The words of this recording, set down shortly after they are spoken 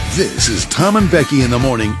This is Tom and Becky in the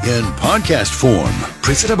morning in podcast form.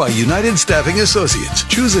 Presented by United Staffing Associates.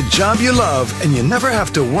 Choose a job you love and you never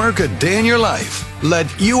have to work a day in your life.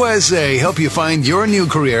 Let USA help you find your new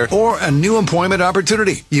career or a new employment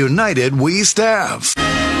opportunity. United We Staff.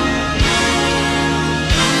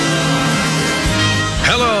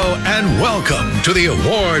 Hello and welcome to the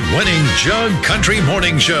award-winning Jug Country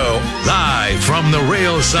Morning Show, live from the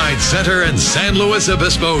Railside Center in San Luis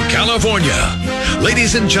Obispo, California.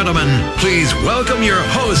 Ladies and gentlemen, please welcome your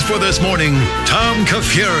hosts for this morning, Tom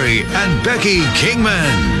Kafuri and Becky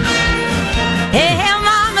Kingman. Hey,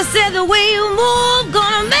 mama said the way you move,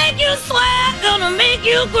 gonna make you sweat, gonna make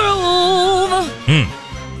you groove.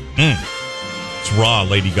 It's raw,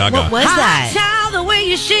 Lady Gaga. What was that? Child, the way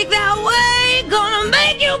you shake that way, gonna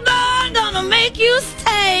make you burn, gonna make you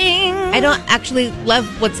sting. I don't actually love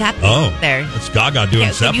what's happening there. It's Gaga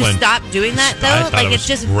doing Zeppelin. Can you stop doing that though? Like it's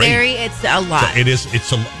just great. it's a lot. It is.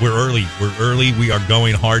 We're early. We're early. We are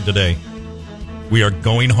going hard today.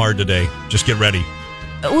 Just get ready.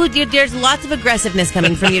 Oh, there's lots of aggressiveness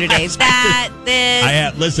coming from you today.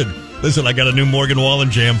 Listen. I got a new Morgan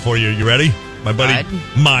Wallen jam for you. You ready? My buddy,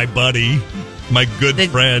 my good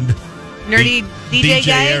friend, nerdy DJ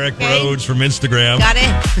guy? Eric Rhodes from Instagram. Got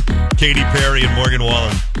it. Katy Perry and Morgan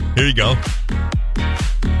Wallen. Here you go.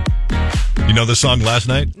 You know the song Last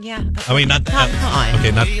Night? Yeah. I mean, not that. Come on.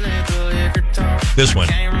 Okay, not this one.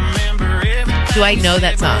 Do I know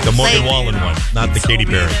that song? The Morgan Wallen one, not the Katy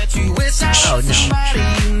Perry. Oh, no.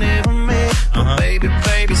 Uh-huh.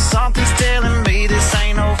 Baby, something's telling me this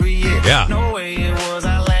ain't over yet. Yeah. No way it was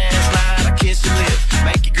our last night. I kissed your lips,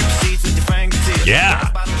 make you grip seats with your fingertips.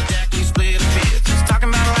 Yeah. Talking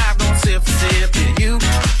about life, don't sip for sip. You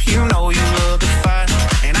know you love to fight,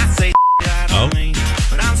 and I say I don't mean,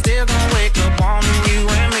 but I'm still gonna wake up on you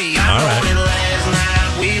and me. I know that last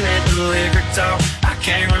night we let the liquor talk. I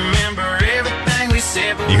can't remember everything we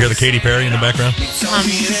said. You hear the Katy Perry in the background? You're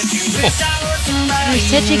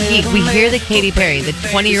such a geek. We hear the Katy Perry, the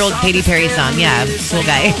 20-year-old Katy Perry song. Yeah, cool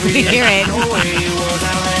guy. We hear it.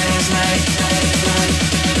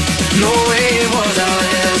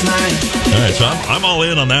 All right, so I'm all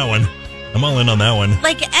in on that one.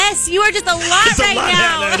 Like S, you are just a lot right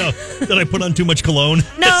now. I know. Did I put on too much cologne?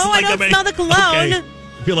 No, I don't smell the cologne. Okay. I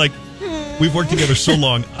feel like we've worked together so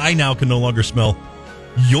long, I now can no longer smell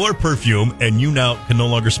your perfume, and you now can no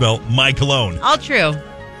longer smell my cologne. All true.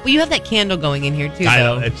 Well, you have that candle going in here, too, I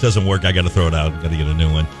though. know. It doesn't work. I got to throw it out. Got to get a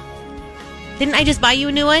new one. Didn't I just buy you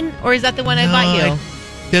a new one? Or is that the one I bought you?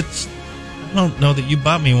 I don't know that you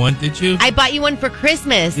bought me one, did you? I bought you one for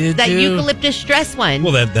Christmas. Did that you? eucalyptus stress one.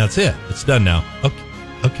 Well, that's it. It's done now.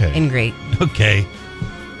 Okay. And great. Okay.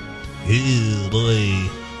 Ew, boy.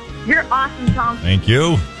 You're awesome, Tom. Thank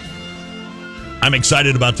you. I'm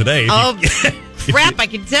excited about today. Oh, crap, I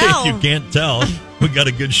can tell. If you can't tell, we got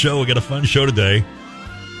a good show. We got a fun show today.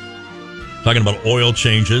 Talking about oil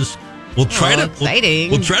changes. We'll try exciting.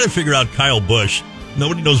 We'll try to figure out Kyle Busch.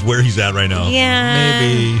 Nobody knows where he's at right now. Yeah.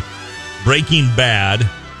 Maybe Breaking Bad,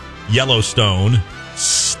 Yellowstone,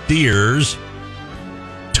 Steers,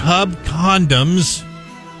 tub condoms,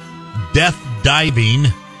 death diving,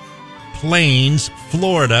 planes,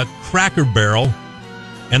 Florida, Cracker Barrel,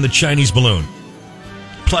 and the Chinese balloon.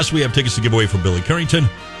 Plus, we have tickets to give away for Billy Currington.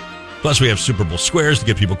 Plus, we have Super Bowl squares to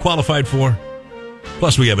get people qualified for.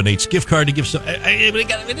 Plus, we have an Nate's gift card to give some. A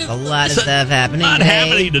lot of stuff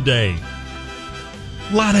happening today.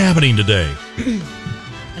 A lot happening today.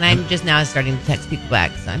 And I'm just now starting to text people back,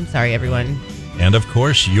 so I'm sorry, everyone. And, of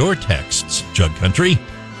course, your texts, Jug Country,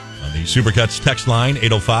 on the Supercuts text line,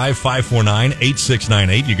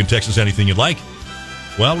 805-549-8698. You can text us anything you'd like.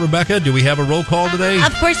 Well, Rebecca, do we have a roll call today?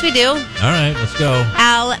 Of course we do. All right, let's go.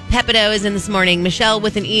 Al Pepito is in this morning. Michelle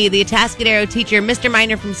with an E, the Atascadero teacher, Mr.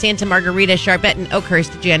 Miner from Santa Margarita, Charbette and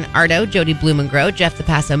Oakhurst, Jen Ardo, Jody Blumengrow, Jeff the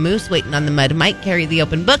Paso Moose, Waiting on the Mud Mike, Carrie the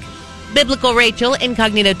Open Book, Biblical Rachel,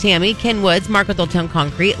 Incognito Tammy, Ken Woods, Mark with Old Town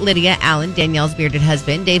Concrete, Lydia Allen, Danielle's bearded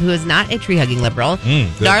husband, Dave, who is not a tree-hugging liberal,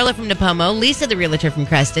 Darla from Napomo, Lisa the realtor from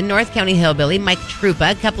Creston, North County Hillbilly, Mike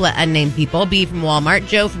Trupa, a couple of unnamed people, B from Walmart,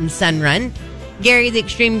 Joe from Sunrun, Gary the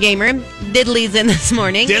Extreme Gamer, Diddley's in this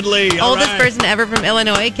morning. Diddley, all Oldest right. person ever from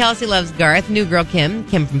Illinois, Kelsey loves Garth, New Girl Kim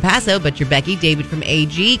from Paso, Butcher Becky, David from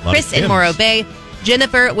AG, Chris in Morro Bay,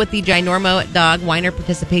 Jennifer with the Ginormo Dog Whiner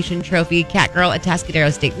Participation Trophy, Catgirl,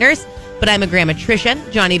 Atascadero State Nurse, But I'm a Grandma Tricia,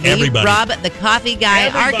 Johnny B, Everybody. Rob the Coffee Guy,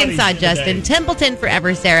 Everybody's Arkansas here Justin, today. Templeton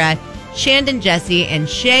Forever Sarah, Shandon Jesse, and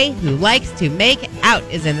Shay, who likes to make out,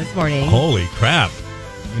 is in this morning. Holy crap.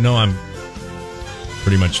 You know I'm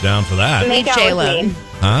pretty much down for that. Leave Make out Shay with me. alone.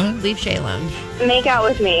 Huh? Leave Shay alone. Make out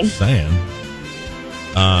with me. Saying.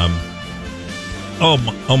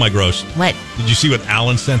 Oh my gross. What? Did you see what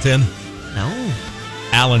Alan sent in? No.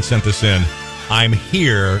 Alan sent this in. I'm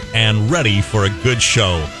here and ready for a good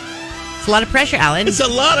show. It's a lot of pressure, Alan. It's a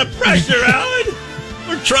lot of pressure, Alan.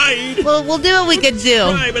 We're trying. Well, we'll do what we could do.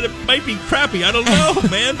 Try, but it might be crappy. I don't know,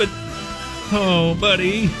 man. But oh,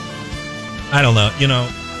 buddy, I don't know. You know,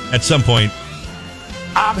 at some point,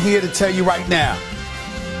 I'm here to tell you right now,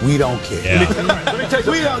 we don't care. Yeah.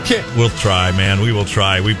 We don't care. We'll try, man. We will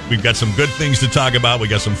try. We've got some good things to talk about. We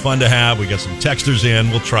got some fun to have. We got some texters in.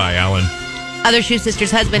 We'll try, Alan. Other Shoe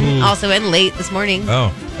Sister's husband also in late this morning.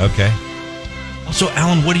 Oh, okay. Also,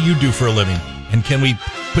 Alan, what do you do for a living? And can we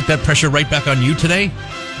put that pressure right back on you today?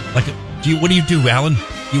 Like, what do you do, Alan?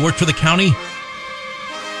 You work for the county?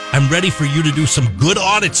 I'm ready for you to do some good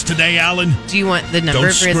audits today, Alan. Do you want the number Don't for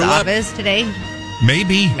his screw up. office today?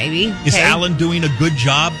 Maybe. Is Okay. Alan doing a good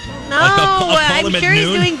job? No, I'll call I'm him at sure he's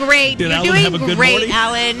noon. doing great. Did You're Alan doing have a good great, morning?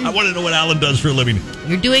 Alan. I want to know what Alan does for a living.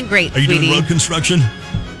 You're doing great, Are you sweetie. doing road construction?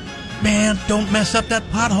 Man, don't mess up that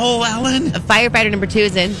pothole, Alan. A firefighter number 2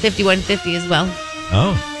 is in, 5150 as well. Oh,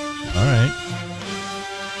 all right.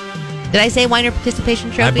 Did I say Weiner participation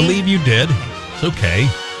trophy? I believe you did. It's okay.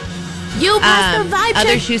 You passed the vibe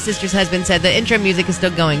Other check. Shoe Sister's husband said the intro music is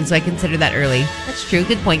still going, so I consider that early. That's true.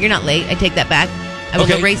 Good point. You're not late. I take that back. I will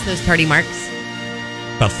Okay. erase those tardy marks.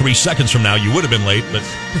 About 3 seconds from now, you would have been late, but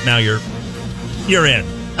now you're in.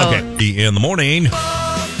 Okay. Oh. Be in the morning.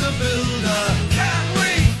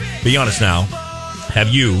 Be honest now. Have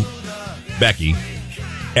you, Becky,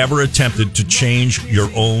 ever attempted to change your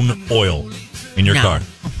own oil in your No. car?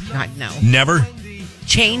 God, no. Never?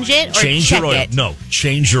 Change it or Change check your oil. it? No,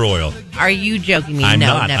 change your oil. Are you joking me? I'm no,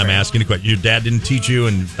 not. never. I'm asking a question. Your dad didn't teach you,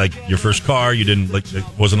 and like your first car, you didn't like it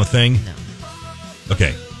wasn't a thing. No.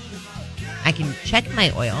 Okay. I can check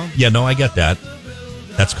my oil. Yeah, no, I get that.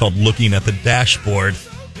 That's called looking at the dashboard.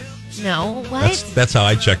 No, what? That's how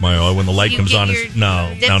I check my oil when the light You comes get on. your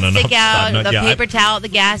No. dipstick Stop. out, No, the yeah, paper towel at the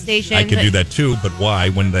gas station. I could do that too, but why?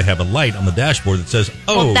 When they have a light on the dashboard that says,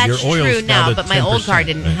 "Oh, Well, that's your oil's true now, down to but my old 10%. car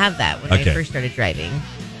didn't Right. have that when Okay. I first started driving.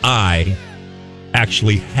 I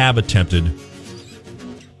actually have attempted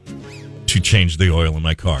to change the oil in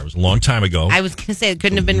my car. It was a long time ago. I was going to say it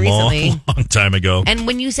couldn't have been long, recently. long time ago. And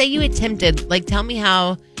when you say you attempted, like, tell me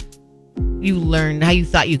how you learned, how you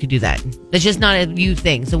thought you could do that. That's just not a you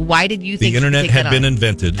thing. So why did you think The internet you could take had that been on?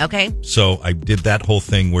 invented. Okay. So I did that whole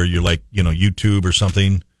thing where you're like, YouTube or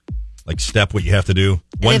something, like step what you have to do.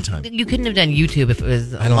 One If- time. You couldn't have done YouTube if it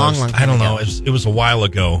was a I don't long, know. long time I don't ago. know. It was a while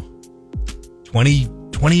ago. 20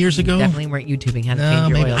 years ago? Definitely weren't YouTubing how to No, change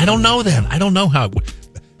your maybe. oil. I don't know then. I don't know how.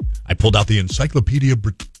 I pulled out the Encyclopedia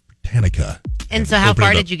Britannica. And so how opened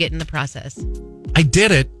far it up. did you get in the process? I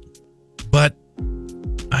did it, but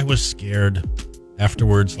I was scared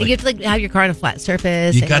afterwards. you have to have your car on a flat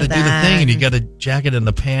surface. You I got to know do the that. thing, and you got to jack it in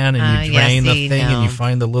the pan, and you yeah, drain see, the thing, and no. you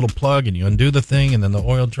find the little plug, and you undo the thing, and then the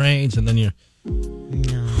oil drains, and then you.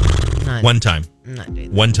 No, not, One time. I'm not doing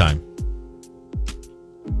that. One time.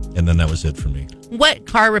 And then that was it for me. What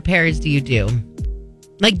car repairs do you do?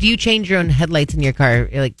 Like, do you change your own headlights in your car?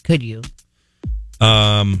 Like, could you?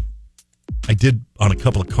 I did on a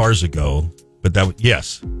couple of cars ago, but that was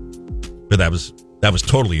yes, but that was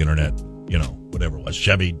totally internet. Whatever it was,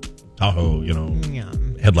 Chevy, Tahoe. Yeah.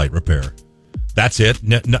 Headlight repair. That's it.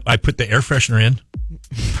 No, I put the air freshener in.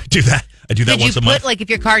 I do that. I do that Could once you a put, month. like, if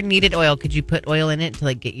your car needed oil, could you put oil in it to,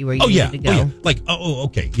 like, get you where you Oh yeah. needed to go? Oh, yeah. Like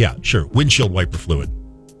okay. Yeah, sure. Windshield wiper fluid.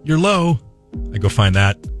 You're low. I go find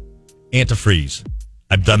that. Antifreeze.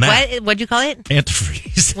 I've done that. What'd you call it?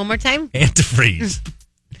 Antifreeze. One more time? Antifreeze.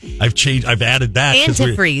 I've added that. 'cause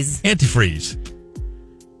Antifreeze. Antifreeze.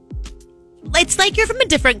 It's like you're from a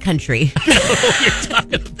different country. What you're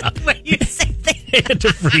talking about. When you say things.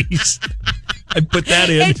 Antifreeze. I put that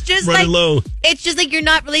in. It's just running like low. It's just like you're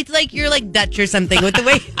not related. Like you're like Dutch or something with the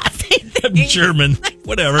way you say I'm things. German.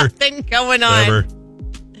 Whatever. Something going on. Whatever.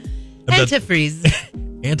 I've done- Antifreeze.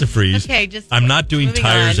 Antifreeze. Okay, just I'm not doing moving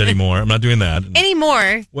tires on. anymore. I'm not doing that.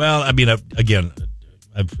 Anymore. Well, I mean,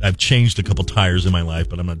 I've changed a couple tires in my life,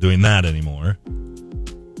 but I'm not doing that anymore.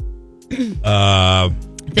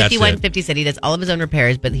 That's it. 5150 said he does all of his own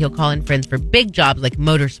repairs, but he'll call in friends for big jobs like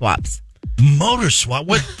motor swaps. Motor swap.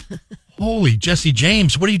 What? Holy Jesse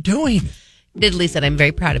James, what are you doing? Diddley said, I'm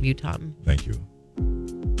very proud of you, Tom. Thank you.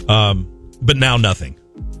 But now nothing.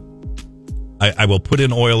 I will put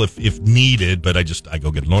in oil if needed, but I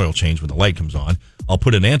go get an oil change when the light comes on. I'll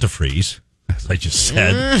put in antifreeze, as I just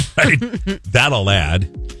said. Right? That I'll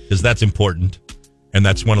add because that's important, and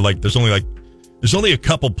that's one of there's only a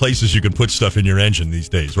couple places you can put stuff in your engine these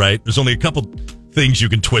days, right? There's only a couple things you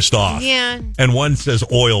can twist off. Yeah. And one says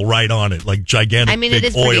oil right on it, like gigantic. I mean, big it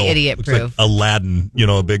is pretty oil. idiot-proof. Looks like Aladdin,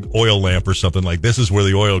 a big oil lamp or something. Like, this is where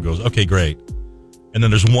the oil goes. Okay, great. And then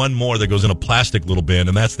there's one more that goes in a plastic little bin,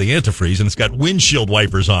 and that's the antifreeze, and it's got windshield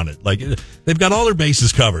wipers on it. Like, they've got all their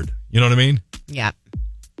bases covered. You know what I mean? Yeah.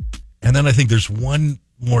 And then I think there's one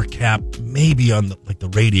more cap, maybe on the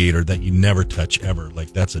radiator that you never touch ever.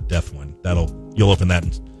 Like, that's a death one. You'll open that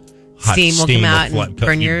and hot Steam will come out and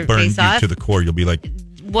burn your face off. To the core. You'll be like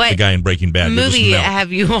what the guy in Breaking Bad. Movie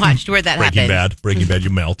have you watched where that happened? Breaking Bad, you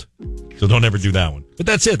melt. So don't ever do that one. But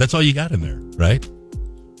that's it. That's all you got in there, right?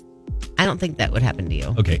 I don't think that would happen to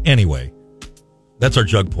you. Okay, anyway, that's our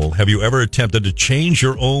jug poll. Have you ever attempted to change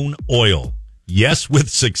your own oil? Yes, with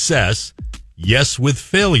success. Yes, with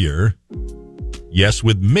failure. Yes,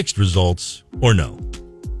 with mixed results, or no?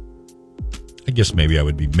 I guess maybe I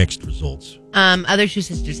would be mixed results. Other Shoe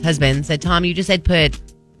Sisters' husband said, Tom, you just said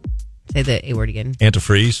say the A word again.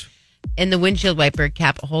 Antifreeze? In the windshield wiper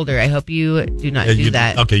cap holder. I hope you do not do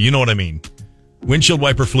that. Okay, you know what I mean. Windshield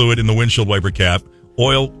wiper fluid in the windshield wiper cap.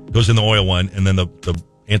 Oil goes in the oil one, and then the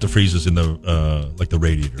antifreeze is in the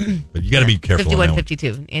radiator. But you got to be careful.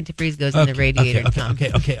 5152. Antifreeze goes in the radiator.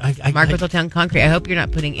 Okay. Mark with Town Concrete. I hope you're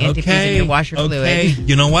not putting antifreeze in your washer fluid.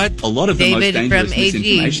 You know what? A lot of David the most dangerous from AG.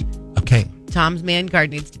 misinformation. Okay. Tom's man card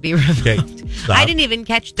needs to be removed. Okay, stop. I didn't even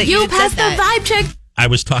catch that You you passed said the that. vibe check. I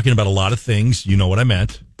was talking about a lot of things. You know what I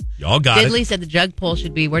meant. Y'all got Diddley it. said the jug poll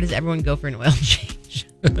should be, where does everyone go for an oil change?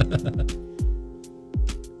 All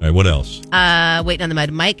right, what else? Waiting on the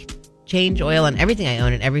mud. Mike, change oil on everything I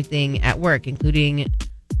own and everything at work, including,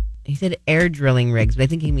 he said air drilling rigs, but I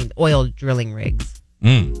think he means oil drilling rigs.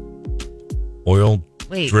 Oil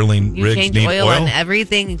Wait, drilling you rigs change need oil on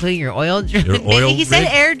everything, including your oil drilling. Your oil Maybe he said rig?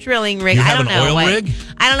 air drilling rig. You I have don't an know oil what. rig?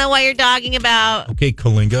 I don't know what you're talking about. Okay,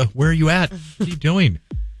 Kalinga, where are you at? What are you doing?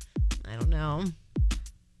 I don't know.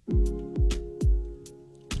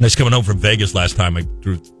 Nice coming home from Vegas last time. I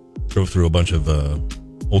drove through a bunch of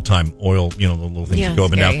old-time oil, the little things that go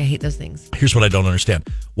up and scary. down. I hate those things. Here's what I don't understand.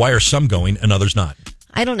 Why are some going and others not?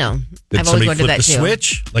 I don't know. Did I've always somebody wondered flip that the too.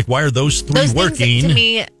 switch? Like, why are those three Those working? things, to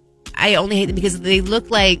me, I only hate them because they look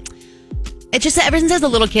like. It's just that ever since I was a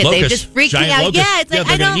little kid, they've Locusts. just freaked me Giant out. locusts. Yeah, it's like Yeah, I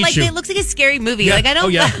they're don't gonna like. eat you. It looks like a scary movie. Yeah. Like I don't Oh,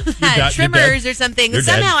 yeah. love You're that. dead. You're Tremors dead. or something. You're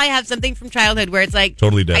Somehow dead. I have something from childhood where it's like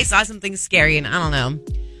Totally dead. I saw something scary and I don't know.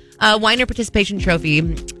 Weiner Participation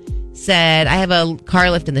Trophy said, I have a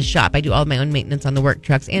car lift in the shop. I do all of my own maintenance on the work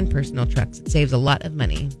trucks and personal trucks. It saves a lot of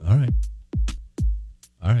money. All right.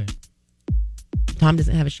 Tom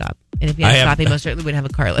doesn't have a shop. And if he had I a have- shop, he most certainly would have a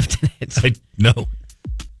car lift in it. I know.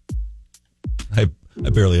 I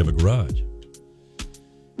barely have a garage.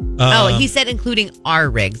 He said including our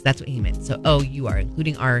rigs. That's what he meant. So, you are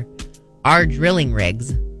including our drilling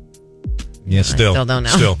rigs. Yeah, still. I still don't know.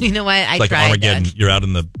 Still. You know what? I It's like tried Armageddon. that. You're out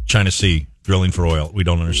in the China Sea drilling for oil. We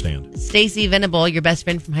don't understand. Stacy Venable, your best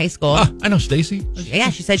friend from high school. I know Stacy. Yeah,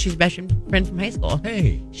 she said she's best friend from high school.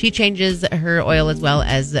 Hey. She changes her oil as well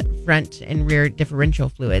as front and rear differential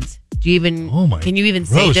fluids. Do you even? Oh my! Can you even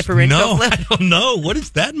gross. say differential? No, fluid? I don't know. What does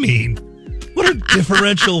that mean? What are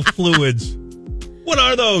differential fluids? What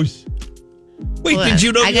are those? Wait, Well, did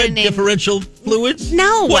you know I you gotta had name- differential fluids?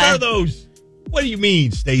 No. What are those? What do you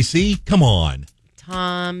mean, Stacy? Come on.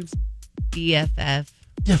 Tom's BFF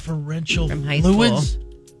Differential from high fluids?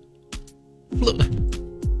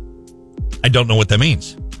 I don't know what that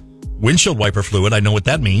means. Windshield wiper fluid, I know what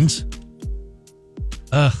that means.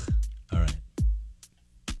 Ugh. All right.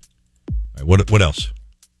 What else?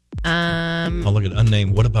 Oh, look at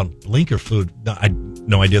unnamed. What about blinker fluid? No, I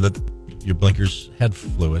no idea that your blinkers had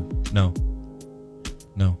fluid. No.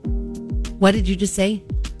 What did you just say?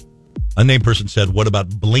 Unnamed person said, "What about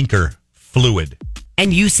blinker fluid?"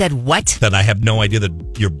 And you said what? That I have no idea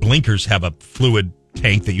that your blinkers have a fluid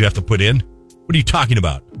tank that you have to put in. What are you talking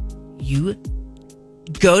about? You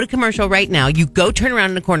go to commercial right now. You go turn around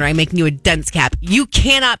in the corner. I'm making you a dunce cap. You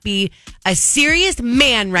cannot be a serious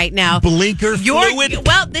man right now. Blinker fluid?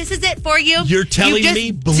 Well, this is it for you. You're telling just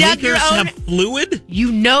me dug your blinkers own- have fluid?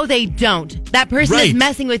 You know they don't. That person Right. is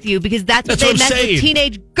messing with you because that's what That's they what I'm mess saying. with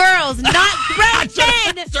teenage girls, not grown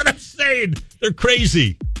men. That's what I'm saying. They're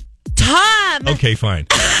crazy. Tom, Okay, fine.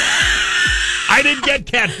 I didn't get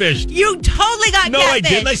catfished. you totally got No, catfished. I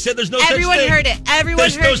didn't. I said there's no such Everyone thing. heard it. Everyone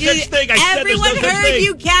There's heard no you. such thing. I said there's no Everyone such heard thing.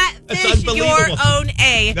 you That's catfish your unbelievable. own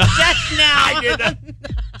A just now. I did not.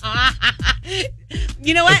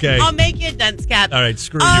 You know what? Okay. I'll make you a dunce cap. All right,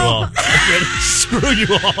 screw you all. Screw you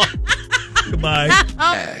all. Goodbye.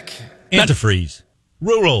 Antifreeze.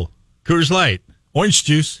 Rural. Coors Light. Orange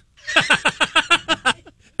juice.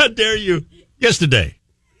 How dare you? Yesterday.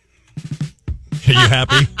 Are you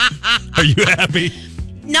happy? Are you happy?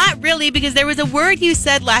 Not really, because there was a word you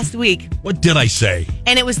said last week, What did I say?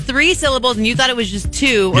 and it was 3 syllables, and you thought it was just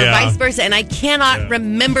 2, or Yeah. vice versa, and I cannot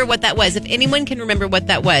remember what that was. If anyone can remember what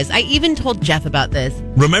that was. I even told Jeff about this.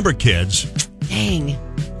 Remember, kids, Dang.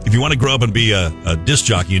 if you want to grow up and be a disc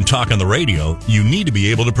jockey and talk on the radio, you need to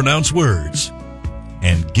be able to pronounce words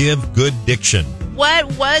and give good diction. What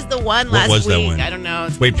was the one What last was week? that one? I don't know.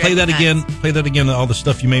 It's Wait, play that nuts. again. Play that again. All the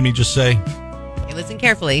stuff you made me just say. Okay, listen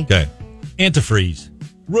carefully. Okay. Antifreeze.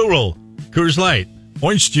 Rural. Coors Light.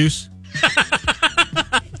 Orange juice.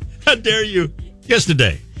 How dare you?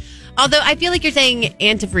 Yesterday. Although I feel like you're saying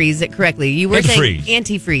antifreeze correctly. You were saying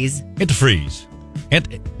Antifreeze. antifreeze.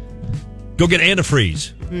 Antifreeze. Go get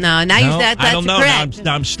antifreeze. No, now No, that's I don't know. correct.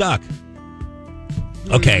 Now I'm stuck.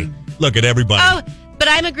 Okay. Look at everybody. Oh, but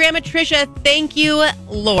I'm a Grandma Trisha. Thank you,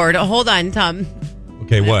 Lord. Hold on, Tom.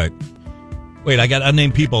 Okay, what? Wait, I got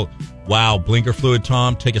unnamed people. Wow, blinker fluid,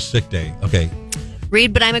 Tom. Take a sick day. Okay.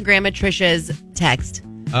 Read, but I'm a Grandma Trisha's text.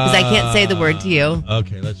 Because I can't say the word to you.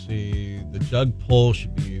 Okay, let's see. The jug pull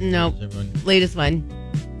should be... Nope. Latest one.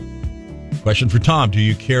 Question for Tom. Do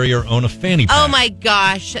you carry or own a fanny pack? Oh, my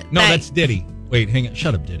gosh. No, that's Diddy. Wait, hang on.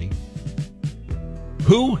 Shut up, Diddy.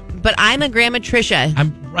 Who? But I'm a Grandma Trisha.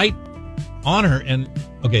 I'm right on her. And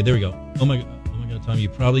okay, there we go. Oh my God, Tom. You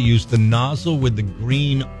probably used the nozzle with the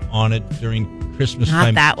green on it during Christmas Not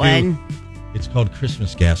time. that too. one. It's called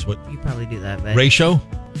Christmas gas. What? You probably do that, but... Ratio?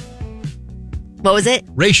 What was it?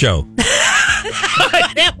 Ratio.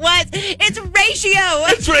 It was. It's ratio.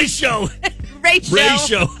 It's ratio. Ratio.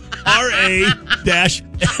 Ratio.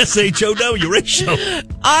 R-A-S-H-O-W. Ratio.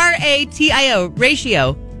 R-A-T-I-O.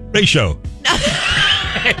 Ratio. Ratio.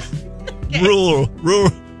 Rule.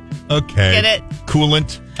 Okay. Get it?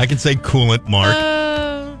 Coolant. I can say coolant, Mark.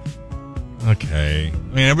 Oh. Okay. I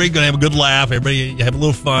mean, everybody's going to have a good laugh. Everybody have a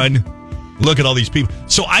little fun. Look at all these people.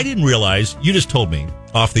 So I didn't realize, you just told me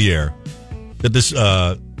off the air, that this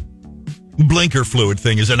blinker fluid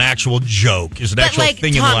thing is an actual joke, is an actual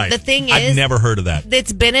thing Tom, in life. the thing is, I've never heard of that.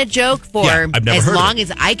 It's been a joke for I've never as heard of long it.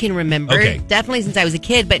 as I can remember. Okay. Definitely since I was a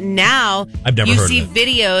kid. But now I've never you heard see of it.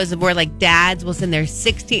 videos of where like dads will send their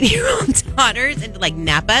 16-year-old daughters into like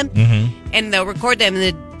Napa, and they'll record them, and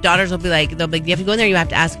the daughters will be like, you have to go in there, you have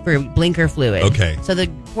to ask for blinker fluid. Okay. So the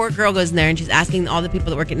poor girl goes in there and she's asking all the people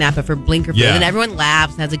that work at Napa for blinker fluid, Yeah. and everyone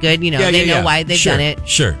laughs and has a good, they know why they've Sure, done it.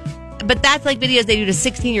 Sure. But that's like videos they do to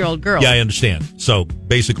 16-year-old girls. Yeah, I understand. So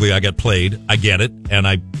basically, I got played. I get it. And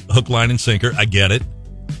I hook, line, and sinker. I get it.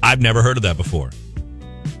 I've never heard of that before.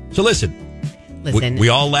 So listen. We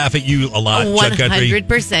all laugh at you a lot. Chuck Country.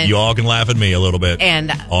 100%. You all can laugh at me a little bit.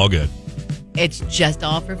 And all good. it's just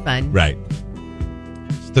all for fun. Right.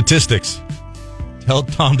 Statistics. Tell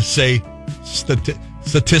Tom to say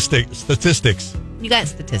statistics. You got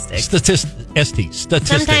statistics. Statistics.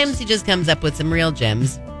 Sometimes he just comes up with some real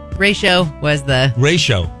gems. Ratio was the...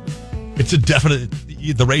 Ratio. It's a definite...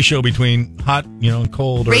 The ratio between hot, and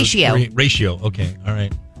cold. Or Ratio. Ratio. Okay. All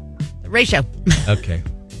right. Ratio. Okay.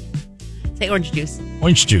 Say orange juice.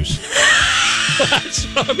 Orange juice. What's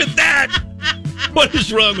wrong with that? What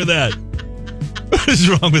is wrong with that? What is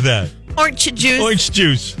wrong with that? Orange juice. Orange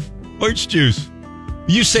juice. Orange juice.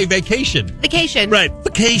 You say vacation. Vacation. Right.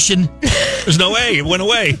 Vacation. There's no A. It went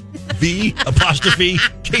away. V''cation.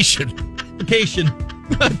 Vacation.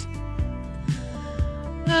 What?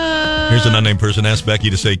 Here's an unnamed person. Asked Becky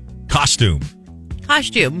to say costume.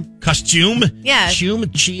 Costume. Costume? Yeah. Chum?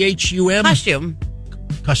 Chum? Costume.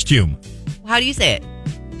 Costume. How do you say it?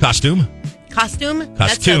 Costume? Costume? That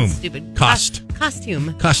Costume. sounds stupid. Cost.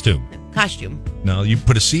 Costume. Costume. Costume. No, you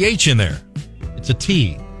put a CH in there. It's a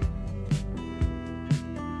T.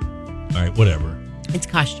 All right, whatever. It's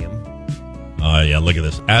costume. Oh, yeah, look at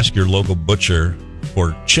this. Ask your local butcher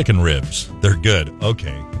for chicken ribs. They're good.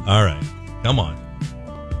 Okay. All right. Come on.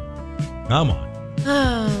 Come on.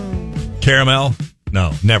 Oh. Caramel?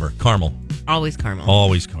 No, never. Caramel. Always caramel.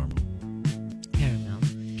 Always caramel. Caramel.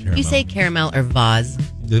 Caramel. You say caramel or vase.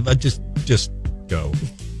 Just go.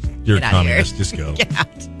 You're Get a out of here. communist. Just go. Get out.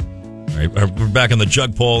 All right, we're back on the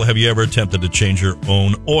jug poll. Have you ever attempted to change your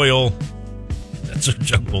own oil? That's our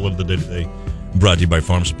jug poll of the day today. Brought to you by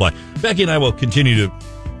Farm Supply. Becky and I will continue to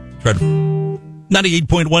try to...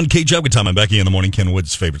 98.1 K-Jug with Tom and Becky in the morning. Ken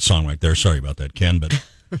Wood's favorite song right there. Sorry about that, Ken, but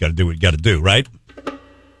got to do what you got to do, right?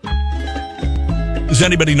 Does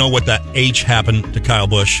anybody know what that H happened to Kyle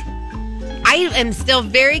Busch? I am still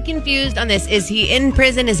very confused on this. Is he in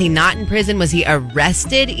prison? Is he not in prison? Was he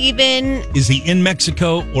arrested even? Is he in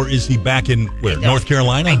Mexico or is he back in where? North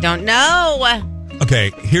Carolina? I don't know.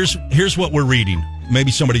 Okay, here's what we're reading.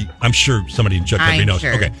 Maybe somebody, I'm sure somebody in Chuck Country I'm knows.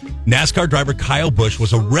 sure. Okay, NASCAR driver Kyle Busch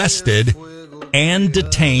was arrested and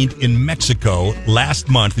detained in Mexico last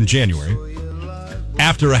month in January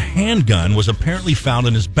after a handgun was apparently found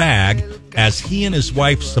in his bag as he and his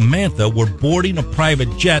wife Samantha were boarding a private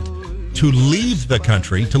jet to leave the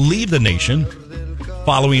country, to leave the nation,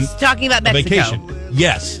 following Talking about a Mexico. vacation.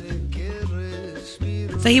 Yes.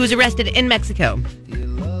 So he was arrested in Mexico.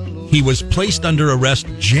 He was placed under arrest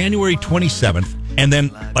January 27th and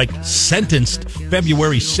then, sentenced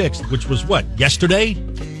February 6th, which was what, yesterday?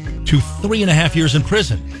 To 3.5 years in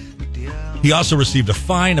prison. He also received a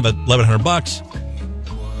fine of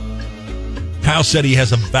 $1,100. Kyle said he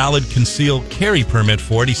has a valid concealed carry permit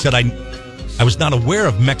for it. He said, I was not aware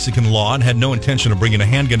of Mexican law and had no intention of bringing a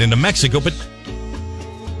handgun into Mexico. But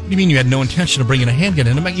what do you mean you had no intention of bringing a handgun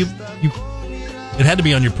into Mexico? It had to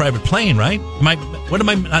be on your private plane, right? What am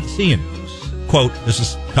I not seeing? Quote, this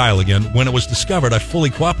is Kyle again. When it was discovered, I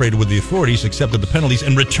fully cooperated with the authorities, accepted the penalties,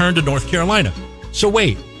 and returned to North Carolina. So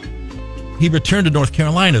wait, he returned to North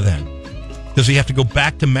Carolina then? Does he have to go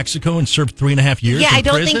back to Mexico and serve 3.5 years? Yeah, in I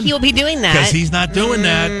don't prison? think he'll be doing that. Because he's not doing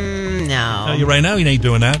that. No. Tell you right now, he ain't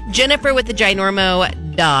doing that. Jennifer with the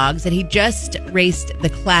Ginormo dog said he just raced the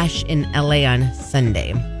Clash in LA on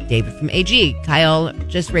Sunday. David from AG. Kyle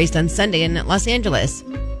just raced on Sunday in Los Angeles.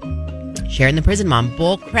 Sharon the prison mom.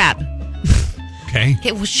 Bull crap. Okay.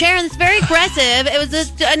 Okay, well, Sharon, it's very aggressive. It was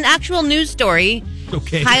an actual news story.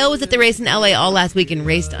 Okay. Kyle was at the race in LA all last week and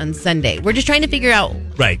raced on Sunday. We're just trying to figure out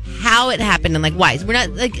how it happened and why. So we're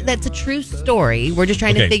not that's a true story. We're just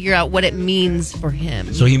trying to figure out what it means for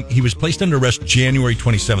him. So he was placed under arrest January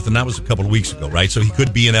 27th, and that was a couple of weeks ago, right? So he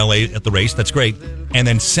could be in LA at the race. That's great. And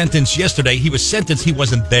then sentenced yesterday. He was sentenced. He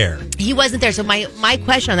wasn't there. He wasn't there. So my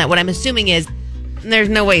question on that, what I'm assuming is, there's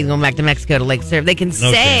no way he's going back to Mexico to serve. They can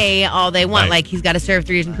say all they want, he's got to serve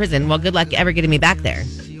 3 years in prison. Well, good luck ever getting me back there.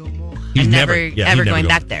 He's I'm never never going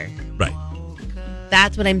back there. Right.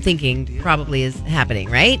 That's what I'm thinking probably is happening,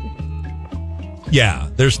 right? Yeah,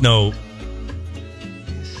 there's no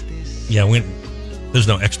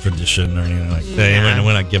extradition or anything like that. Yeah.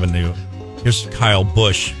 We're not giving you. Here's Kyle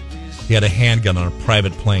Busch. He had a handgun on a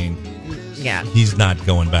private plane. Yeah. He's not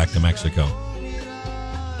going back to Mexico.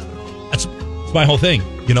 That's my whole thing.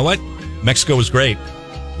 You know what? Mexico was great.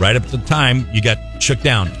 Right up at the time, you got shook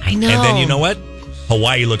down. I know. And then you know what?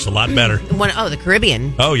 Hawaii looks a lot better. The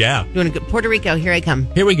Caribbean. Oh, yeah. You want to go Puerto Rico? Here I come.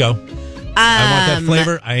 Here we go. I want that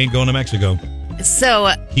flavor. I ain't going to Mexico. So,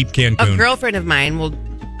 keep Cancun. A girlfriend of mine, whole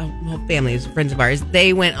family is friends of ours.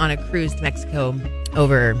 They went on a cruise to Mexico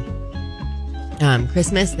over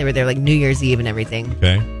Christmas. They were there New Year's Eve and everything.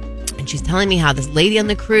 Okay. And she's telling me how this lady on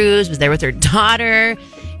the cruise was there with her daughter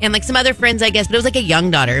and some other friends, I guess, but it was a young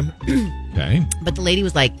daughter. Okay. But the lady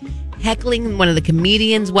was heckling one of the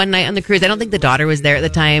comedians one night on the cruise. I don't think the daughter was there at the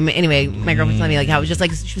time. Anyway, my girlfriend was telling me how it was just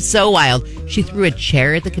she was so wild. She threw a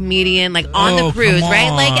chair at the comedian on the cruise,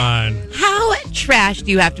 right? How trash do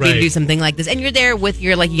you have to be to do something like this? And you're there with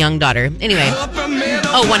your young daughter. Anyway,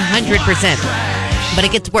 100%. But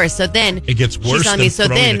it gets worse. So then it gets worse. She's telling me. So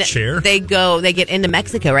then a chair? they get into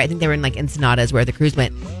Mexico, right? I think they were in Ensenada is where the cruise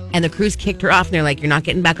went. And the cruise kicked her off, and they're you're not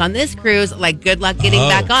getting back on this cruise. Good luck getting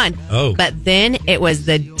back on. Oh. But then it was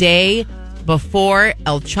the day before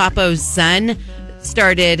El Chapo's son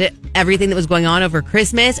started everything that was going on over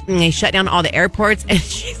Christmas, and they shut down all the airports. And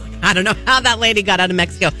she's I don't know how that lady got out of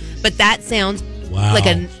Mexico, but that sounds like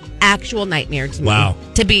an actual nightmare to me. Wow.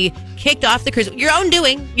 To be kicked off the cruise, your own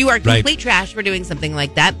doing. You are complete trash for doing something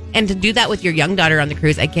like that. And to do that with your young daughter on the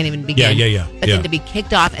cruise, I can't even begin. Yeah. But then to be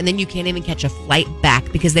kicked off, and then you can't even catch a flight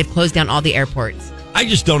back because they've closed down all the airports. I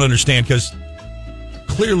just don't understand because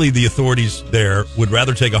clearly the authorities there would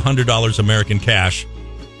rather take $100 American cash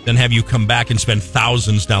than have you come back and spend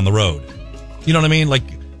thousands down the road. You know what I mean?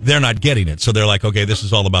 They're not getting it. So they're okay, this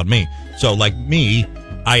is all about me. So me,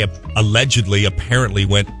 I apparently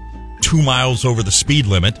went 2 miles over the speed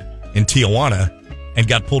limit in Tijuana and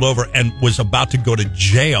got pulled over and was about to go to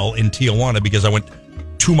jail in Tijuana because I went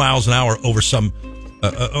 2 miles an hour over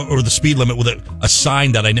over the speed limit with a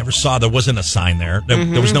sign that I never saw. There wasn't a sign there.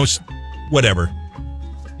 There was no, whatever.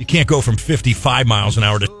 You can't go from 55 miles an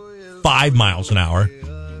hour to 5 miles an hour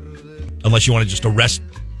unless you want to just arrest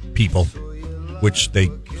people, which they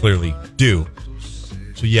clearly do.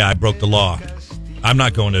 So yeah, I broke the law. I'm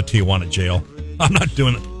not going to Tijuana jail. I'm not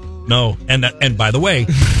doing it. No. And by the way,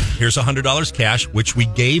 here's $100 cash, which we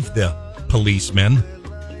gave the policemen.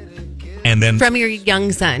 And then from your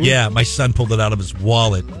young son. Yeah, my son pulled it out of his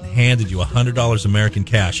wallet, handed you $100 American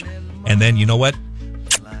cash. And then you know what?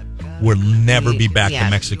 We'll never be back to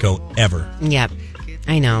Mexico ever. Yep.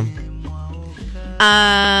 I know.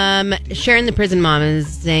 Sharon the prison mom is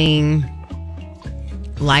saying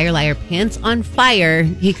Liar, liar, pants on fire.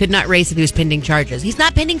 He could not race if he was pending charges. He's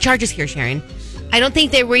not pending charges here, Sharon. I don't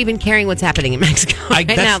think they were even caring what's happening in Mexico right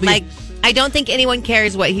now. I don't think anyone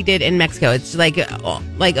cares what he did in Mexico. It's like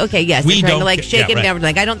okay, yes, they're trying to shake him down.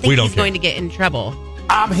 Like, I don't think he's going to get in trouble.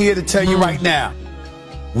 I'm here to tell you right now,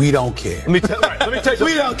 we don't care. Let me tell you,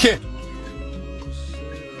 we don't care.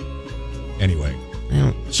 Anyway,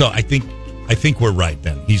 so I think we're right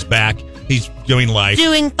then. He's back. He's doing life.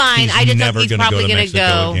 Doing fine. He's I just never think he's going to probably go to going to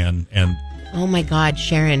Mexico go again. And oh my God,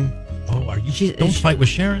 Sharon. oh, are you? Don't fight with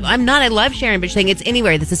Sharon. I'm not. I love Sharon, but she's saying it's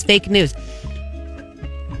anywhere. This is fake news.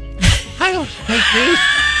 Fake news.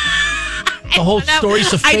 The whole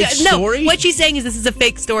story's a fake story? No, what she's saying is this is a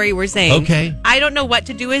fake story we're saying. Okay. I don't know what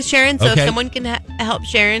to do with Sharon, so if someone can help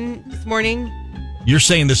Sharon this morning. You're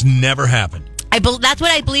saying this never happened. That's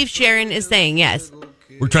what I believe Sharon is saying, yes.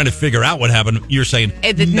 We're trying to figure out what happened. You're saying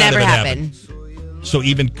it never happened. So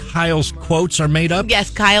even Kyle's quotes are made up?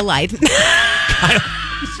 Yes, Kyle lied.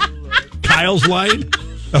 Kyle's lied?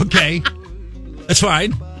 Okay. That's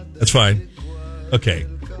fine. Okay.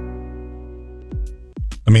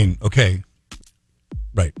 I mean, okay.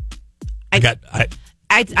 Right.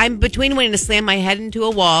 I'm between wanting to slam my head into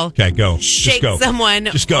a wall. Okay, go. Shake just go. someone.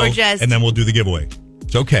 Just go. Or just, and then we'll do the giveaway.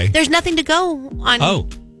 It's okay. There's nothing to go on. Oh.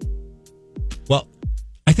 Well,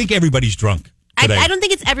 I think everybody's drunk today. I don't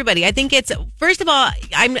think it's everybody. I think it's, first of all,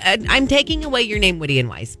 I'm taking away your name, Witty and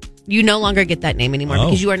Wise. You no longer get that name anymore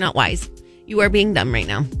because you are not wise. You are being dumb right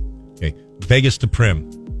now. Okay. Vegas to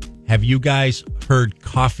Prim. Have you guys heard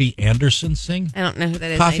Coffee Anderson sing? I don't know who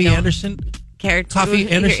that is. Coffee Anderson? Care to Coffee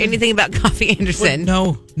Anderson? hear anything about Coffee Anderson?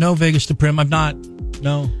 No, Vegas to Prim. I'm not.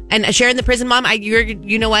 No. And Sharon, the prison mom,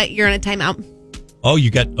 you know what? You're on a timeout. Oh,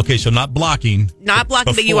 you got, okay, so not blocking. Not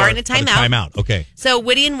blocking, but you are in a timeout. Timeout, okay. So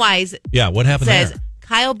Witty and Wise what happened says, there?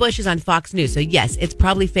 Kyle Busch is on Fox News. So yes, it's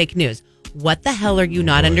probably fake news. What the hell are you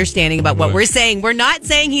not understanding about what we're saying? We're not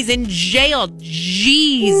saying he's in jail.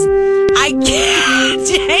 Jeez. I can't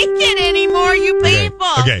take it anymore, you people.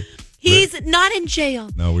 Okay. He's not in jail.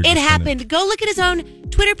 No, we're it just happened. Go look at his own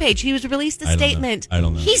Twitter page. He was released a statement. I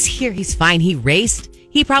don't know. He's here. He's fine. He raced.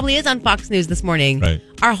 He probably is on Fox News this morning. Right.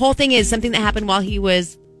 Our whole thing is something that happened while he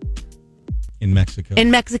was in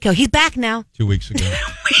Mexico. He's back now. 2 weeks ago.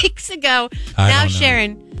 Weeks ago. I now, don't know.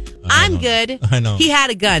 Sharon, I'm good. I know. He had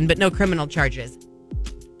a gun, but no criminal charges.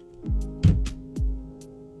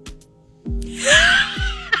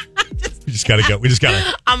 We just gotta go.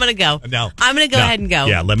 I'm gonna go. No. I'm gonna go ahead and go.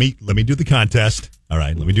 Yeah, let me do the contest. All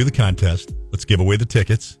right, let me do the contest. Let's give away the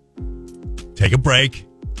tickets. Take a break.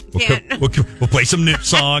 We'll play some new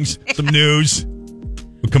songs, some news.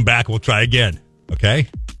 We'll come back and we'll try again. Okay?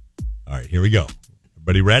 All right, here we go.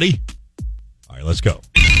 Everybody ready? All right, let's go.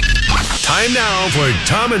 Time now for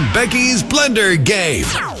Tom and Becky's Blender Game.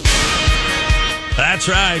 That's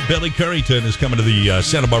right. Billy Currington is coming to the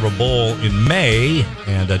Santa Barbara Bowl in May,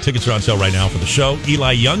 and tickets are on sale right now for the show.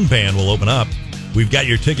 Eli Young Band will open up. We've got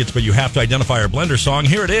your tickets, but you have to identify our Blender song.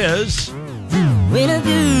 Here it is. When a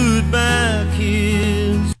goodbye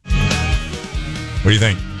kiss. What do you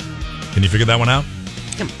think? Can you figure that one out?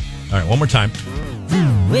 Come All right, one more time.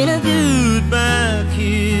 When a goodbye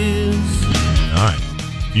kiss. All right.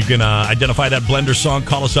 You can identify that Blender song.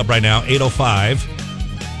 Call us up right now,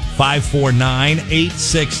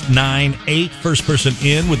 805-549-8698. First person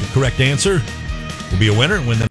in with the correct answer will be a winner and win the